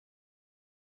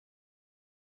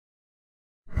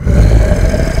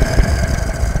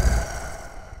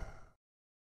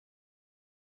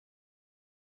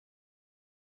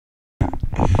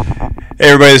Hey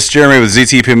everybody, it's Jeremy with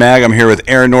ZTP Mag. I'm here with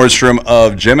Aaron Nordstrom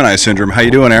of Gemini Syndrome. How you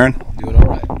doing, Aaron? Doing all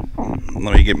right.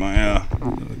 Let me get my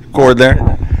cord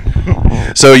there.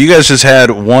 So you guys just had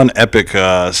one epic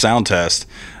sound test.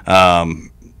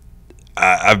 I've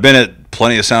been at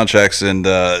plenty of sound checks, and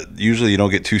usually you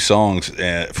don't get two songs,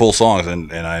 full songs,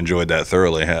 and I enjoyed that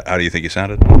thoroughly. How do you think you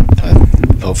sounded?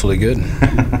 Hopefully good.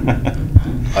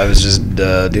 I was just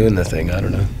doing the thing. I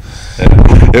don't know.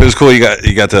 It was cool. You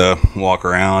got to walk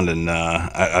around, and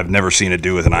I've never seen it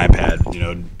do with an iPad. You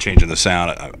know, changing the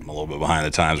sound. I'm a little bit behind the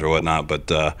times or whatnot,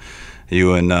 but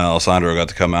you and Alessandro got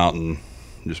to come out and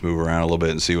just move around a little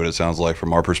bit and see what it sounds like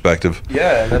from our perspective.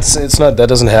 Yeah, that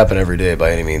doesn't happen every day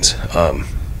by any means.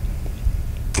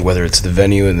 Whether it's the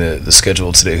venue and the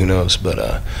schedule today, who knows?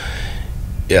 But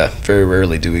yeah, very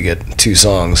rarely do we get two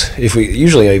songs. If we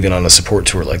usually even on a support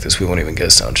tour like this, we won't even get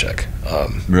a sound check.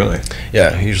 Really?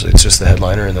 Yeah, usually it's just the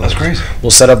headliner, and then that's crazy.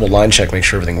 We'll set up, we'll line check, make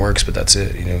sure everything works, but that's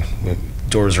it. You know,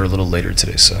 doors are a little later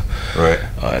today, so right.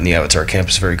 And the Avatar camp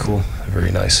is very cool,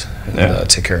 very nice, and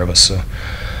take care of us. So,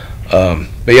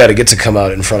 but yeah, to get to come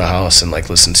out in front of house and like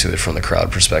listen to it from the crowd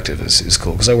perspective is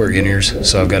cool, because I wear in-ears,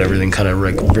 so I've got everything kind of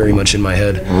like very much in my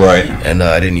head. Right. And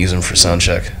I didn't use them for sound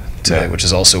check today, which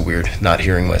is also weird, not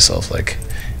hearing myself like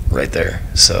right there.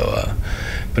 So,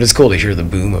 but it's cool to hear the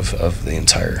boom of the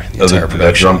entire production.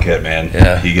 That drum kit, man.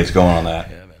 Yeah, he gets going on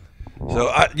that. Yeah, man. So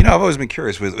I've always been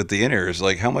curious with the in-ears,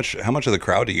 like how much of the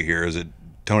crowd do you hear? Is it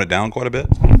tone it down quite a bit?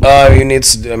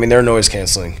 They're noise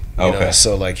canceling. You know? Okay.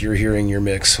 So like you're hearing your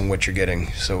mix and what you're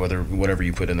getting. So whatever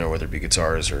you put in there, whether it be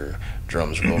guitars or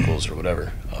drums or vocals or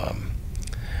whatever,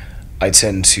 I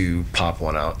tend to pop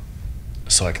one out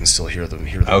so I can still hear them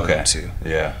Okay. too.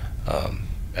 Yeah.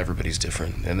 Everybody's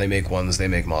different, and they make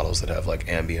models that have like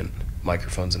ambient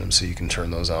microphones in them, so you can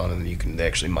turn those on, and they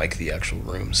actually mic the actual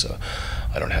room. So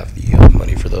I don't have the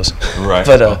money for those. Right.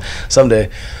 But someday,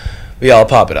 yeah, I'll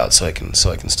pop it out so I can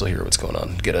still hear what's going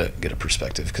on, get a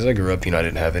perspective. Because I grew up, I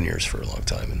didn't have in-ears for a long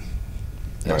time,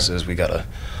 and as we got a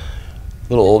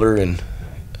little older and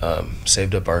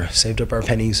saved up our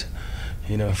pennies,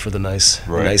 for the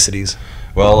niceties.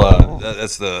 Well,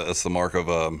 that's the mark of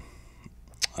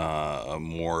a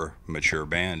more mature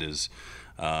band is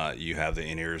you have the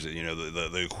in-ears,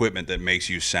 the equipment that makes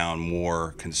you sound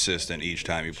more consistent each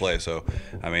time you play. So,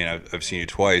 I mean, I've seen you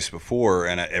twice before,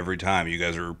 and every time you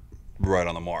guys are right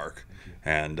on the mark,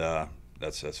 and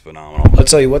that's phenomenal. I'll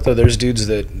tell you what, though, there's dudes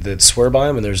that swear by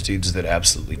them, and there's dudes that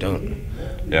absolutely don't.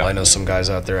 Yeah. I know some guys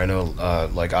out there. I know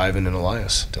like Ivan and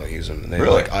Elias don't use them. Really?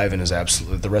 Like Ivan is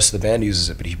absolutely. The rest of the band uses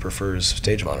it, but he prefers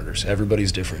stage monitors.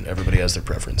 Everybody's different. Everybody has their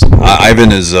preference.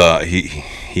 Ivan is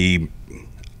he.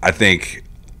 I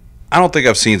don't think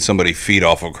I've seen somebody feed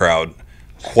off a crowd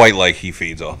quite like he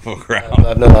feeds off a crowd.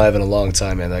 I've known Ivan a long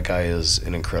time, man. That guy is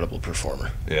an incredible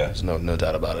performer. Yeah. There's no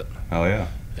doubt about it. Oh yeah.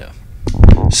 Yeah.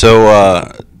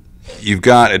 So you've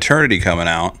got Eternity coming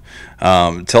out.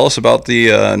 Tell us about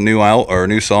the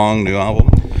new song, new album.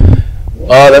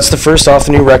 That's the first off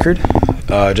the new record.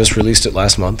 Just released it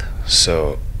last month.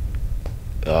 So,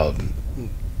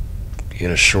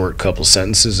 in a short couple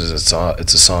sentences, it's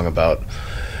a song about,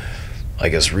 I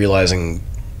guess, realizing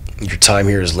your time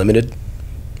here is limited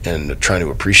and trying to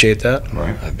appreciate that.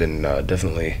 Right. I've been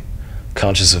definitely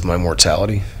conscious of my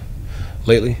mortality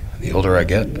lately. The older I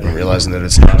get, and realizing that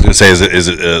it's not. I was gonna say, is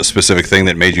it a specific thing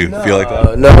that made you feel like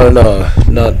that?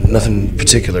 No, nothing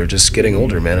particular. Just getting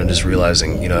older, man, and just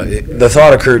realizing, the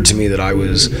thought occurred to me that I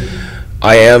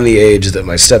am the age that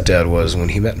my stepdad was when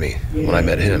he met me, when I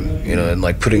met him, and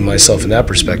like putting myself in that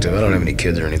perspective. I don't have any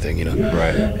kids or anything,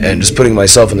 Right. and just putting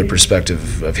myself in the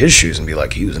perspective of his shoes and be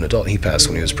like, he was an adult. He passed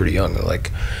when he was pretty young.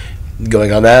 Like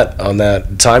going on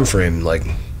that time frame, like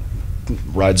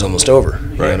ride's almost over.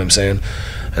 You know what I'm saying?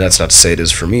 And that's not to say it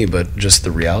is for me, but just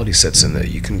the reality sets in that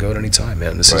you can go at any time,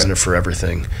 man. This isn't a forever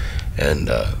thing, and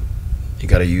you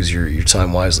got to use your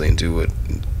time wisely and do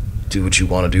what you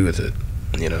want to do with it,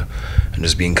 and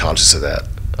just being conscious of that.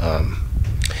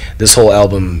 This whole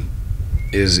album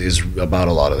is about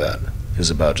a lot of that. Is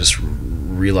about just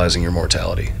realizing your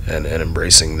mortality and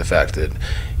embracing the fact that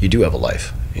you do have a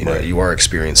life. You are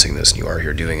experiencing this, and you are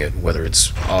here doing it, whether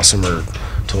it's awesome or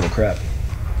total crap.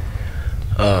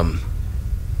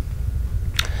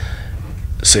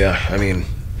 So yeah, I mean,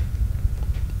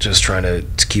 just trying to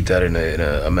keep that in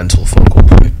a mental focal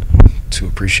point to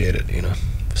appreciate it.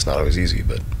 It's not always easy,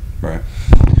 but right.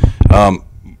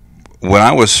 When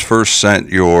I was first sent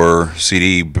your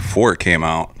CD before it came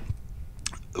out,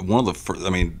 one of the first,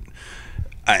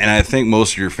 And I think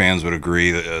most of your fans would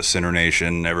agree that Sinner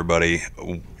Nation, everybody,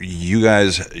 you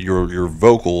guys, your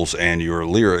vocals and your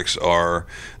lyrics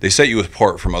they set you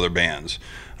apart from other bands.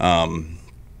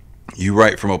 You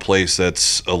write from a place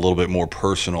that's a little bit more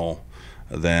personal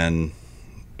than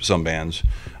some bands.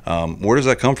 Where does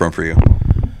that come from for you?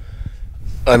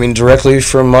 I mean, directly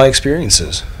from my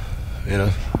experiences. You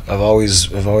know, I've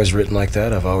always written like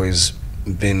that. I've always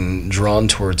been drawn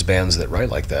towards bands that write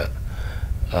like that.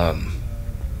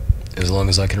 As long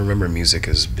as I can remember, music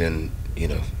has been, you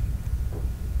know,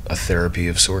 a therapy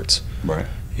of sorts. Right.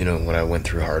 You know, when I went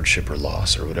through hardship or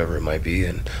loss or whatever it might be,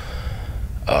 and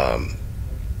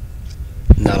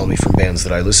not only from bands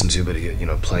that I listen to, but, you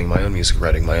know, playing my own music,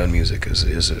 writing my own music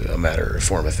is a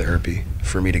form of therapy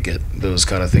for me to get those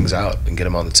kind of things out and get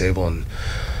them on the table. And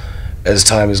as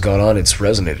time has gone on, it's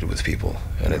resonated with people,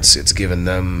 and it's given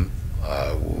them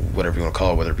whatever you want to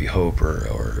call it, whether it be hope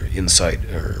or insight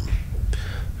or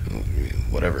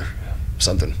whatever,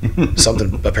 something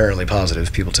apparently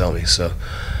positive, people tell me. So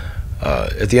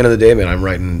at the end of the day, man, I'm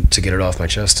writing to get it off my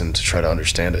chest and to try to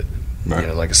understand it. Right. You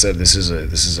know, like I said, this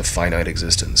is a finite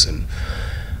existence, and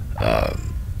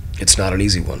it's not an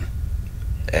easy one.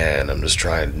 And I'm just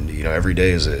trying, you know, every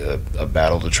day is a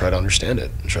battle to try to understand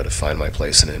it and try to find my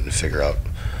place in it and figure out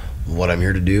what I'm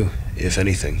here to do, if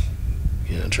anything.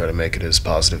 You know, try to make it as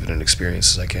positive an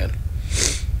experience as I can.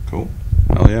 Cool.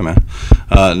 Oh yeah, man.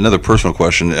 Another personal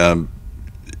question.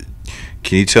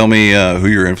 Can you tell me who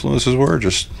your influences were?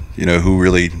 Just, you know, who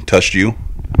really touched you?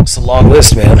 It's a long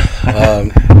list, man.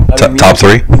 Top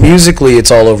three? Musically,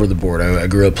 it's all over the board. I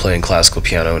grew up playing classical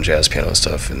piano and jazz piano and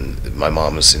stuff, and my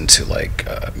mom was into, like,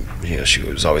 you know, she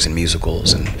was always in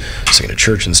musicals and singing at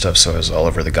church and stuff, so I was all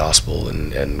over the gospel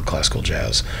and classical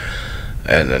jazz.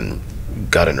 And then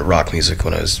got into rock music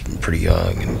when I was pretty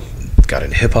young, and got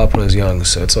into hip-hop when I was young,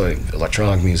 so it's like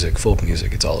electronic music, folk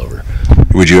music, it's all over.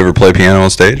 Would you ever play piano on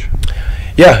stage?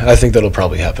 Yeah, I think that'll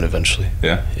probably happen eventually.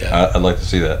 Yeah? I'd like to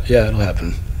see that. Yeah, it'll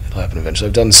happen. It'll happen eventually.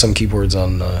 I've done some keyboards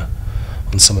on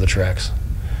some of the tracks.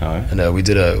 All right. And we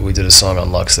did a song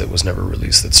on Lux that was never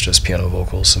released that's just piano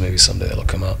vocals, so maybe someday it'll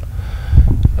come out.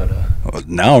 But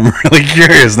now I'm really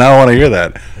curious. Now I want to hear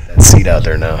that. That seed out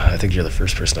there now. I think you're the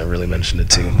first person I really mentioned it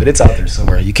to, but it's out there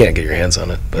somewhere. You can't get your hands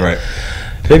on it. But right.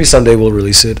 Maybe someday we'll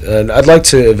release it, and I'd like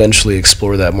to eventually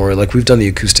explore that more. Like, we've done the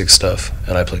acoustic stuff,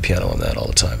 and I play piano on that all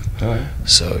the time. All right.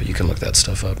 So you can look that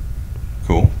stuff up.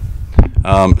 Cool.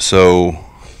 So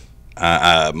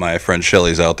my friend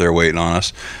Shelly's out there waiting on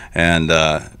us, and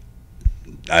I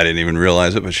didn't even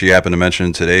realize it, but she happened to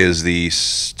mention today is the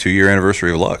 2-year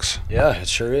anniversary of Lux. Yeah, it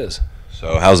sure is.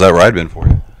 So how's that ride been for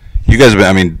you? You guys have been,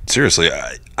 I mean, seriously,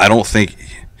 I don't think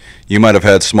you might have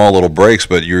had small little breaks,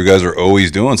 but you guys are always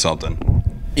doing something.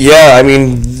 Yeah, I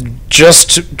mean,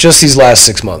 just these last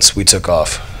 6 months we took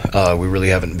off. We really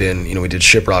haven't been, you know, we did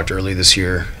Shiprocked early this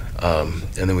year, and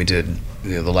then we did,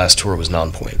 you know, the last tour was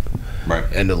Nonpoint, right,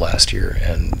 end of last year,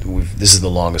 and this is the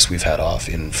longest we've had off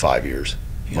in 5 years.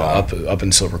 You know, up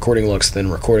until recording Lux, then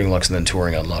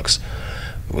touring on Lux.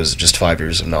 It was just 5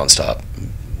 years of nonstop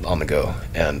on the go,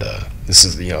 and this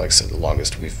is, you know, like I said, the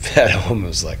longest we've had home. It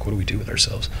was like, what do we do with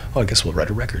ourselves? Oh, I guess we'll write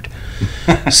a record.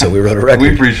 So we wrote a record.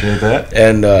 We appreciate that.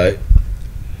 And yeah,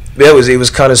 it was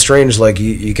kind of strange. Like,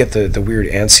 you get the weird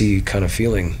antsy kind of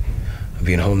feeling of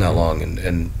being home that long,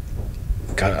 and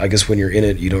kind of, I guess when you're in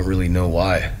it, you don't really know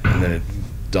why. And then it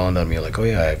dawned on me, like, oh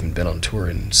yeah, I haven't been on tour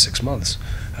in 6 months,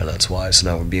 and that's why. So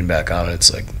now we're being back on it.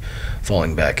 It's like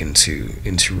falling back into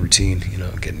routine, you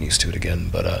know, getting used to it again.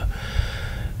 But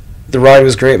the ride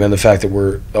was great, man. The fact that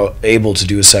we're able to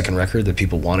do a second record, that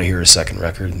people want to hear a second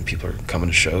record, and people are coming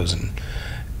to shows,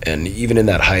 and even in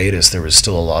that hiatus, there was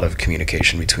still a lot of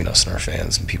communication between us and our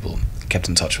fans, and people kept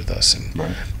in touch with us and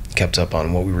right, kept up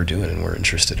on what we were doing and were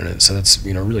interested in it. So that's,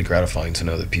 you know, really gratifying to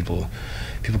know that people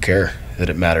care, that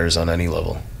it matters on any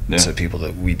level. Yeah. So people,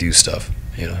 that we do stuff,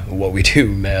 you know, what we do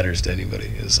matters to anybody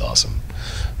is awesome.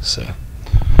 So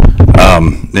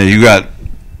now you got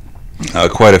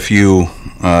quite a few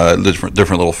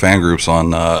different little fan groups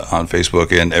on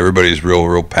Facebook, and everybody's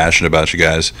real passionate about you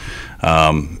guys,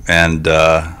 and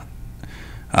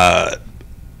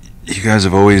you guys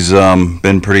have always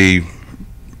been pretty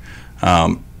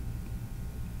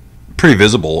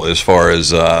visible as far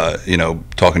as you know,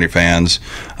 talking to your fans,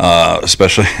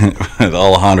 especially with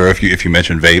Alejandro. If you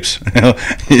mention vapes,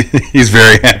 he's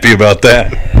very happy about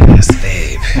that. Yes,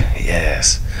 vape.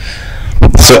 Yes.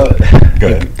 So go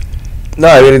ahead. No,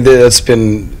 I mean,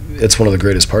 it's one of the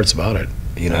greatest parts about it.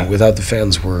 You know, without the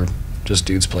fans, we're just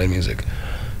dudes playing music.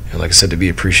 And like I said, to be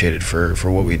appreciated for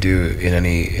what we do in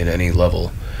any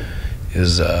level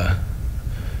is,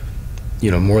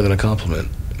 you know, more than a compliment.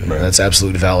 Right. That's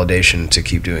absolute validation to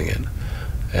keep doing it.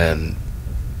 And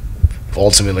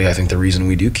ultimately, I think the reason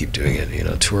we do keep doing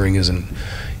it, touring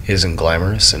isn't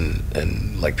glamorous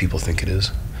and like people think it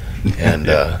is. And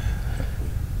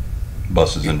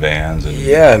buses and vans and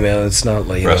yeah, man, it's not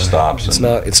like rest stops.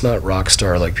 It's not rock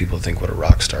star like people think what a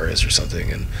rock star is or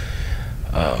something. And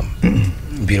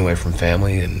being away from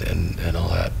family and all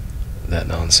that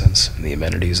nonsense and the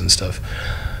amenities and stuff,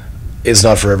 it's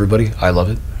not for everybody. I love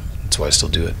it. That's why I still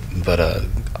do it. But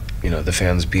the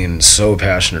fans being so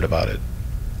passionate about it,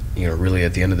 really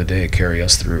at the end of the day carry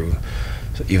us through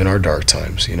even our dark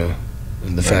times. And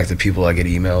the fact that I get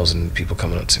emails and people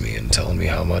coming up to me and telling me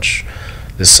how much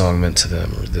this song meant to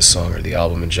them, or this song, or the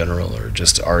album in general, or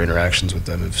just our interactions with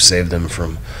them have saved them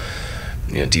from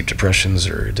deep depressions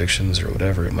or addictions or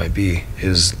whatever it might be,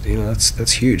 is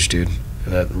that's huge, dude.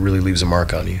 And that really leaves a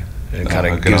mark on you. And it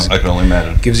I can only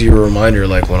imagine. Gives you a reminder,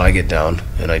 like when I get down,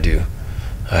 and I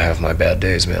have my bad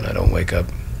days, man. I don't wake up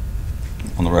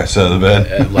on the right side of the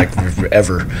bed, like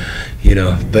ever,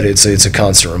 But it's a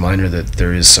constant reminder that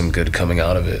there is some good coming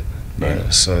out of it,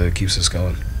 right. So it keeps us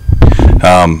going.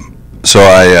 So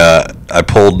I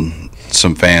pulled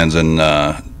some fans and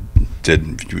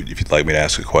if you'd like me to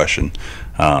ask a question.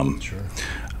 Sure.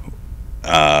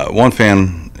 One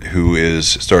fan who is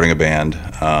starting a band,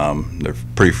 they're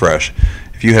pretty fresh.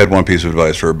 If you had one piece of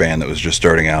advice for a band that was just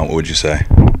starting out, what would you say?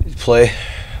 Play.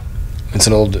 It's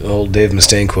an old Dave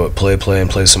Mustaine quote: "Play, and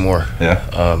play some more." Yeah.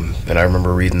 And I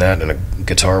remember reading that in a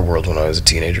Guitar World when I was a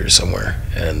teenager somewhere,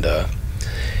 and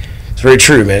it's very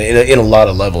true, man. In a lot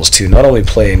of levels too. Not only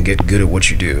play and get good at what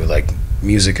you do. Like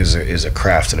music is a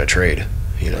craft and a trade.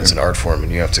 It's an art form,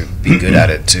 and you have to be good at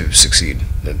it to succeed.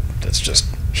 That's just.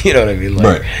 You know what I mean?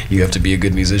 Like, right. You have to be a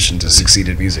good musician to succeed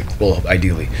in music. Well,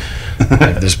 ideally.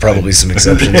 There's probably some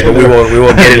exceptions, but we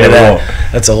won't get into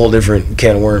that. That's a whole different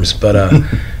can of worms. But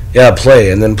yeah,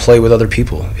 play, and then play with other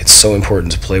people. It's so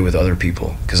important to play with other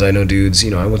people, because I know dudes.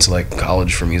 I went to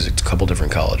college for music, a couple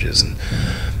different colleges, and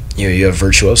you have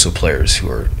virtuoso players who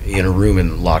are in a room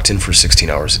and locked in for 16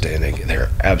 hours a day, and they're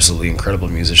absolutely incredible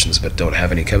musicians, but don't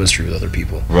have any chemistry with other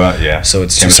people. Right. Yeah. So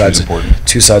it's two sides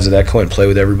of that coin. Play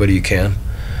with everybody you can.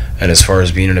 And as far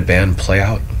as being in a band, play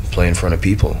in front of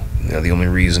people. The only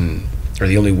reason, or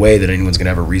the only way that anyone's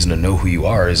gonna have a reason to know who you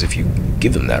are is if you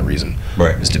give them that reason.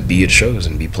 Right. Is to be at shows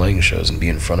and be playing shows and be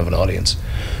in front of an audience.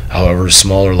 However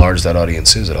small or large that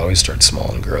audience is, it always starts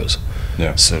small and grows.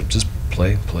 Yeah. So just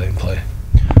play, and play.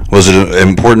 Was it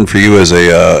important for you as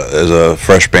a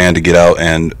fresh band to get out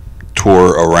and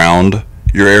tour around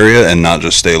your area and not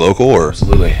just stay local? Or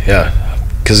absolutely, yeah.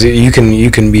 Because you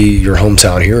can be your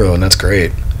hometown hero, and that's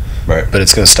great. Right. But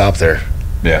it's going to stop there.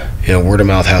 Yeah. Word of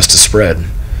mouth has to spread,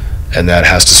 and that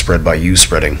has to spread by you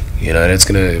spreading. And it's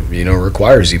going to,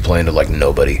 requires you playing to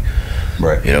nobody.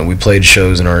 Right. We played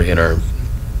shows in our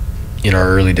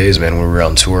early days, man, when we were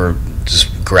on tour,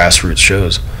 just grassroots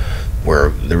shows where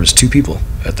there was 2 people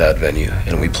at that venue,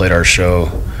 and we played our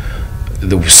show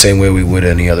the same way we would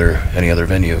any other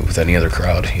venue with any other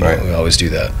crowd. Right. We always do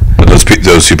that. But those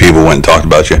 2 people went and talked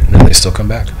about you. And they still come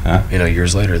back. Huh?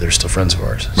 Years later, they're still friends of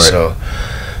ours. Right. So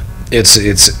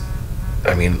it's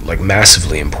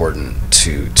massively important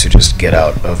to just get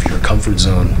out of your comfort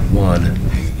zone. One,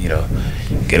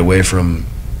 get away from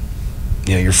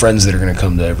your friends that are going to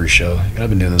come to every show. I've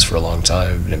been doing this for a long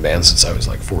time. I've been in bands since I was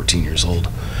 14 years old.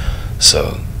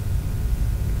 So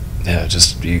yeah,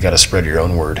 just you got to spread your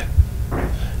own word.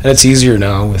 And it's easier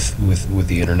now with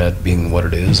the internet being what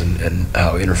it is, and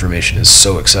how information is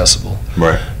so accessible.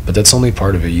 Right. But that's only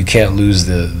part of it. You can't lose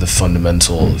the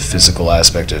fundamental physical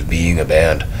aspect of being a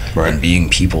band. Right. And being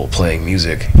people playing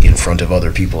music in front of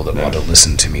other people that want to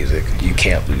listen to music. You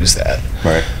can't lose that.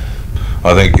 Right.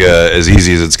 I think as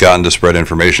easy as it's gotten to spread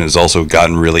information, it's also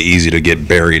gotten really easy to get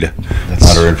buried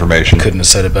under information. Couldn't have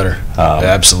said it better.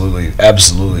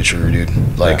 Absolutely true, dude.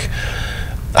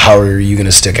 How are you going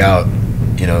to stick out?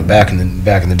 Back in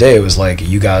the day, it was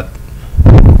you got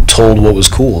told what was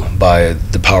cool by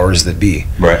the powers that be.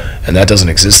 Right. And that doesn't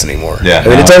exist anymore. Yeah.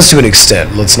 It does to an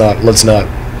extent. Let's not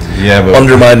but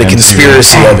undermine the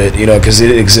conspiracy of it, because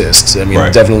it exists.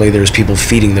 Right. Definitely there's people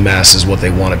feeding the masses what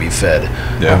they want to be fed,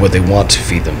 yeah, or what they want to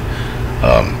feed them.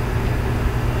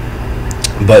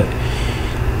 But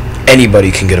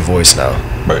anybody can get a voice now.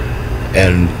 Right.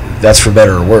 And that's for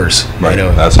better or worse. Right.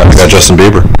 That's how we got Justin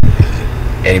Bieber.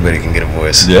 Anybody can get a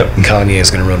voice. Yep. Kanye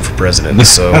is going to run for president,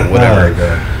 so whatever.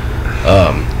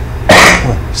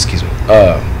 Excuse me.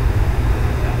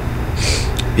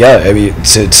 Yeah,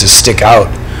 to stick out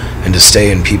and to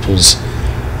stay in people's,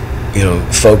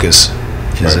 focus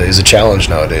is a challenge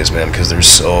nowadays, man, because there's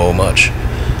so much,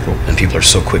 and people are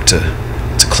so quick to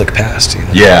to click past. You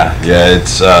know? Yeah.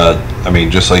 It's I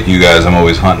mean, just like you guys, I'm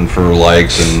always hunting for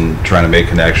likes and trying to make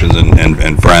connections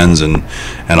and friends and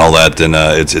all that. And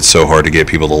it's so hard to get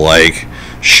people to like,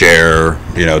 share,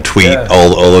 tweet. Yeah.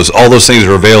 All those things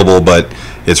are available, but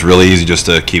it's really easy just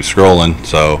to keep scrolling.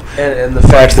 So and the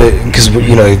fact that, because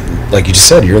like you just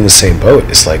said, you're in the same boat.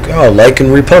 It's like, oh, like and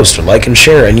repost or like and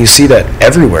share, and you see that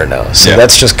everywhere now. So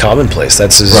that's just commonplace.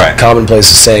 That's as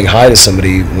commonplace as saying hi to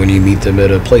somebody when you meet them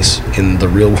at a place in the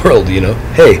real world.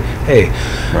 Hey,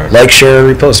 like, share,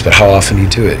 and repost. But how often do you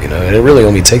do it? And it really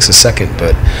only takes a second,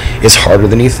 but it's harder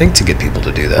than you think to get people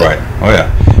to do that. Right. Oh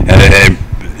yeah.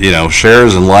 And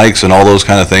shares and likes and all those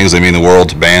kind of things, they mean the world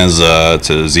to bands,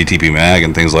 to ZTP Mag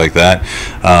and things like that.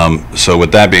 So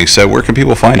with that being said, where can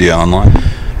people find you online?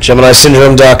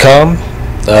 GeminiSyndrome.com,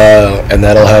 and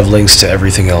that'll have links to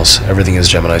everything else. Everything is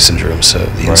Gemini Syndrome, so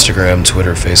the Instagram,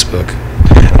 Twitter, Facebook.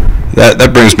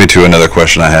 That brings me to another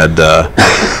question I had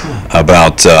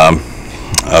about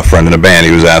a friend in a band.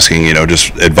 He was asking,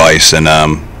 just advice and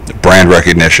brand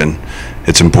recognition.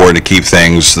 It's important to keep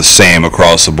things the same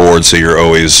across the board, so you're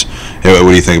always. What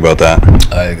do you think about that?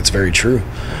 I think it's very true.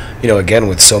 Again,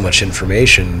 with so much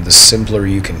information, the simpler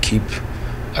you can keep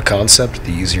a concept,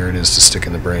 the easier it is to stick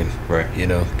in the brain. Right.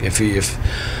 And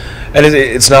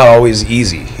it's not always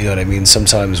easy. You know what I mean?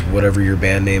 Sometimes whatever your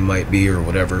band name might be, or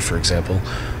whatever, for example,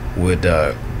 would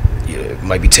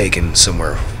might be taken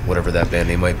somewhere, whatever that band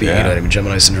name might be. You know what I mean?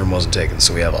 Gemini Syndrome wasn't taken,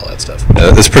 so we have all that stuff.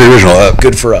 That's pretty original.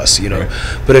 Good for us, Right.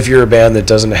 But if you're a band that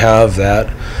doesn't have that,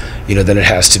 then it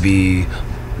has to be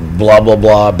blah blah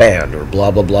blah band or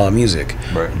blah blah blah music.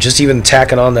 Right. Just even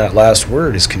tacking on that last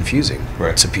word is confusing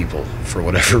to people for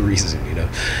whatever reason.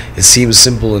 It seems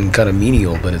simple and kind of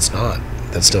menial, but it's not.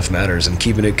 That stuff matters, and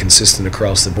keeping it consistent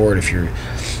across the board. If you're,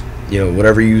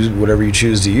 whatever you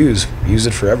choose to use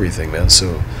it for everything, man.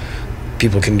 So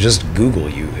people can just Google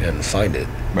you and find it.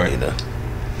 Right.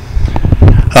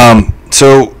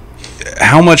 So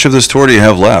how much of this tour do you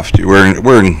have left?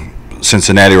 We're in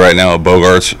Cincinnati right now at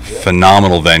Bogart's,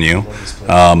 phenomenal venue.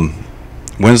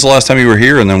 When's the last time you were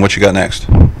here, and then what you got next?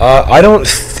 I don't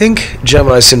think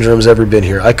Gemini Syndrome's ever been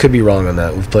here. I could be wrong on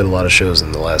that. We've played a lot of shows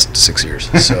in the last 6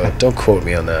 years, so don't quote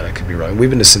me on that. I could be wrong.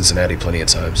 We've been to Cincinnati plenty of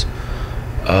times.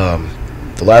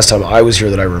 The last time I was here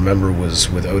that I remember was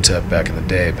with OTEP back in the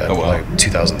day, back in like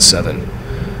 2007.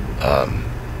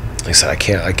 Like I said,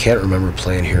 I can't remember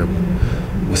playing here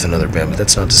with another band, but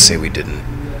that's not to say we didn't.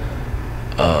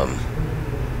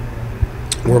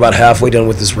 We're about halfway done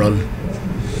with this run.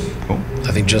 Cool.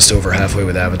 I think just over halfway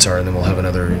with Avatar, and then we'll have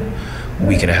another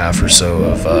week and a half or so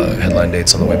of headline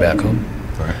dates on the way back home.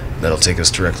 Right. That'll take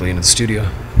us directly into the studio.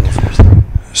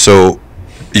 So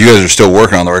you guys are still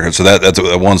working on the record, so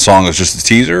that one song is just a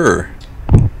teaser, or?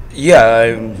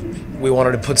 Yeah, we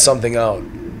wanted to put something out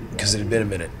because it had been a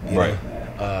minute. Right.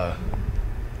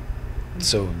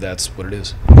 So that's what it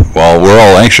is. Well, we're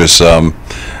all anxious.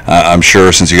 I'm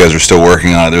sure since you guys are still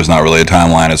working on it, there's not really a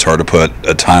timeline. It's hard to put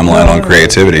a timeline on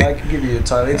creativity. I can give you a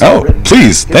timeline.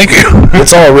 Please, thank you.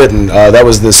 It's all written. That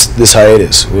was this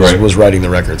hiatus was writing the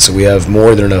record, so we have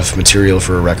more than enough material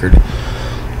for a record.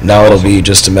 Now it'll be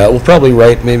just a matter. We'll probably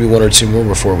write maybe one or two more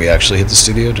before we actually hit the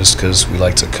studio, just because we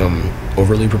like to come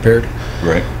overly prepared.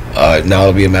 Right. Now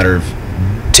it'll be a matter of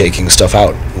taking stuff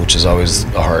out, which is always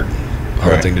a hard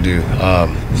thing to do.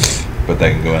 But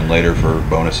they can go in later for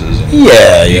bonuses and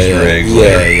Easter eggs.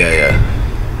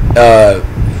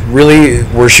 Really,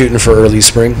 we're shooting for early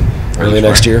spring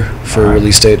next year for a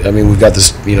release date. I mean, we've got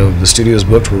this. The studio's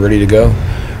booked. We're ready to go,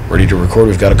 ready to record.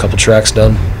 We've got a couple tracks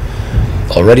done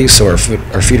already, so our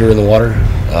feet are in the water.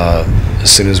 As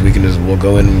soon as we can, we'll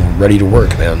go in ready to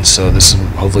work, man. So this will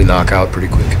hopefully knock out pretty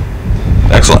quick.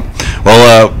 Excellent.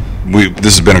 Well,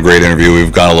 this has been a great interview.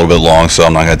 We've gone a little bit long, so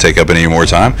I'm not going to take up any more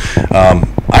time.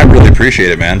 I really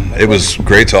appreciate it, man. It was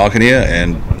great talking to you,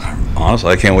 and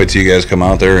honestly, I can't wait till you guys come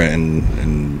out there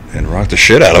and rock the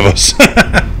shit out of us.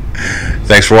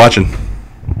 Thanks for watching.